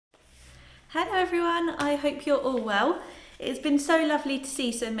Hello everyone, I hope you're all well. It's been so lovely to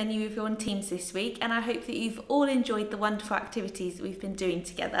see so many of you on Teams this week, and I hope that you've all enjoyed the wonderful activities that we've been doing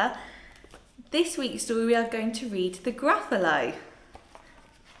together. This week's story we are going to read The Gruffalo.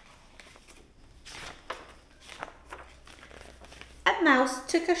 A mouse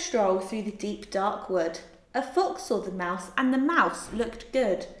took a stroll through the deep dark wood. A fox saw the mouse, and the mouse looked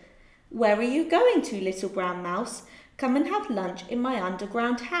good. "Where are you going to, little brown mouse? Come and have lunch in my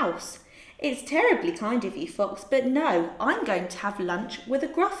underground house." "It's terribly kind of you, fox, but no, I'm going to have lunch with a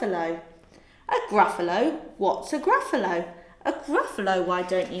Gruffalo." "A Gruffalo? What's a Gruffalo?" "A Gruffalo, why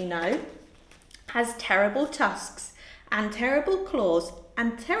don't you know, has terrible tusks and terrible claws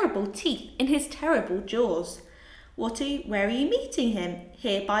and terrible teeth in his terrible jaws." Where are you meeting him?"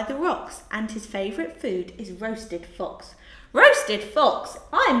 "Here by the rocks, and his favourite food is roasted fox." "Roasted fox?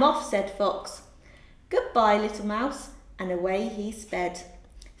 I'm off," said Fox. "Goodbye, little mouse," and away he sped.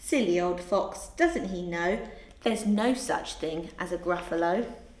 Silly old fox, doesn't he know there's no such thing as a Gruffalo?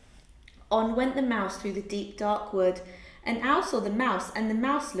 On went the mouse through the deep dark wood. An owl saw the mouse, and the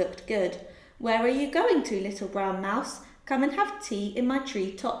mouse looked good. "Where are you going to, little brown mouse? Come and have tea in my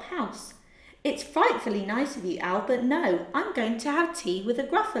tree-top house." "It's frightfully nice of you, owl, but no, I'm going to have tea with a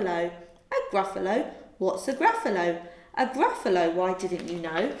Gruffalo." "A Gruffalo? What's a Gruffalo?" "A Gruffalo, why didn't you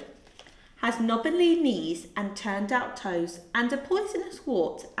know, has knobbly knees and turned out toes, and a poisonous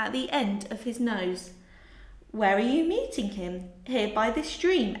wart at the end of his nose." Where are you meeting him? "Here by this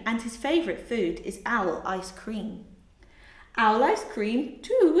stream, and his favourite food is owl ice cream." "Owl ice cream?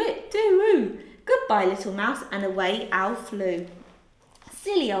 Too-wit, too-oo. Goodbye, little mouse," and away owl flew.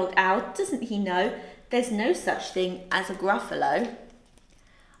 Silly old owl, doesn't he know there's no such thing as a Gruffalo?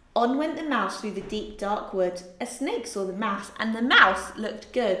 On went the mouse through the deep dark wood. A snake saw the mouse, and the mouse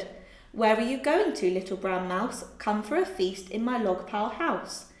looked good. "Where are you going to, little brown mouse? Come for a feast in my log pile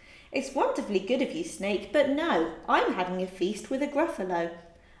house." "It's wonderfully good of you, snake, but no, I'm having a feast with a Gruffalo."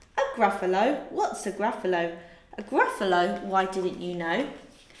 "A Gruffalo? What's a Gruffalo?" "A Gruffalo, why didn't you know,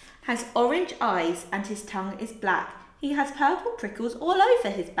 has orange eyes and his tongue is black. He has purple prickles all over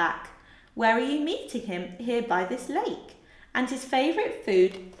his back." Where are you meeting him? "Here by this lake, and his favourite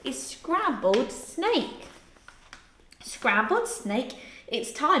food is scrambled snake." "Scrambled snake?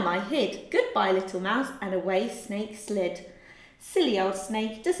 It's time I hid. Goodbye, little mouse," and away snake slid. Silly old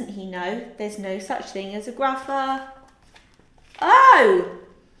snake, doesn't he know there's no such thing as a Gruffer? "Oh!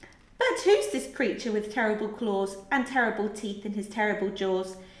 But who's this creature with terrible claws and terrible teeth in his terrible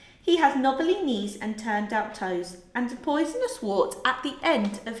jaws? He has knobbly knees and turned out toes, and a poisonous wart at the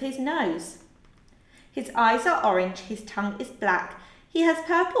end of his nose. His eyes are orange, his tongue is black. He has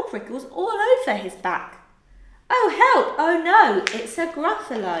purple prickles all over his back." "Oh, help! Oh, no! It's a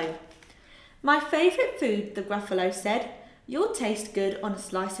Gruffalo." "My favourite food," the Gruffalo said. "You'll taste good on a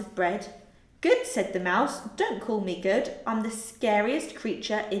slice of bread." "Good," said the mouse. "Don't call me good. I'm the scariest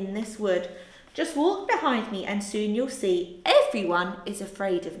creature in this wood. Just walk behind me and soon you'll see everyone is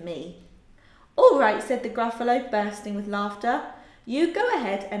afraid of me." "All right," said the Gruffalo, bursting with laughter. "You go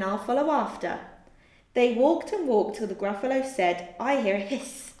ahead and I'll follow after." They walked and walked till the Gruffalo said, "I hear a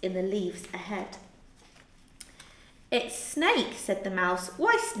hiss in the leaves ahead." "It's Snake," said the mouse.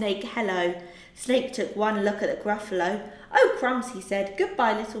 "Why, Snake, hello." Snake took one look at the Gruffalo. "Oh, crumbs," he said.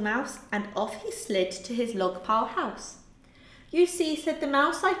 "Goodbye, little mouse," and off he slid to his log pile house. "You see," said the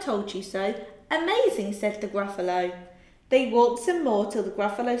mouse, "I told you so." "Amazing," said the Gruffalo. They walked some more till the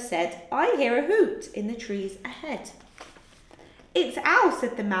Gruffalo said, "I hear a hoot in the trees ahead." "It's Owl,"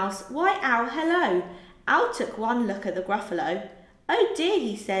 said the mouse. "Why, Owl, hello." Owl took one look at the Gruffalo. "Oh dear,"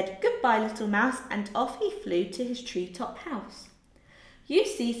 he said. "Goodbye, little mouse," and off he flew to his tree-top house. "You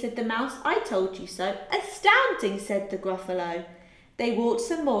see," said the mouse, "I told you so." "Astounding," said the Gruffalo. They walked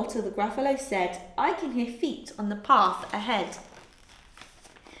some more till the Gruffalo said, "I can hear feet on the path ahead."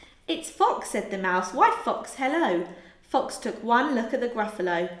 "It's Fox," said the mouse. "Why, Fox, hello." Fox took one look at the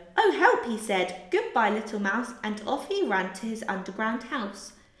Gruffalo. "Oh, help," he said. "Goodbye, little mouse," and off he ran to his underground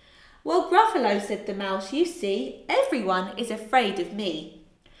house. "Well, Gruffalo," said the mouse, "you see, everyone is afraid of me.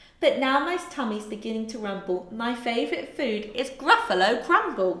 But now my tummy's beginning to rumble. My favourite food is Gruffalo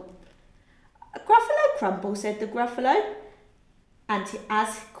crumble." "A Gruffalo crumble," said the Gruffalo. And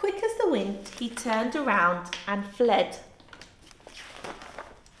as quick as the wind, he turned around and fled.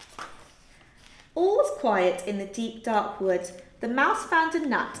 All was quiet in the deep dark wood. The mouse found a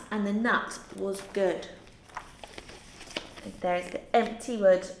nut, and the nut was good. And there's the empty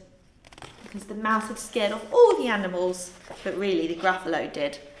wood, because the mouse had scared off all the animals, but really the Gruffalo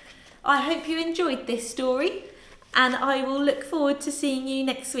did. I hope you enjoyed this story, and I will look forward to seeing you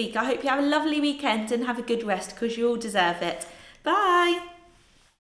next week. I hope you have a lovely weekend and have a good rest, because you all deserve it. Bye!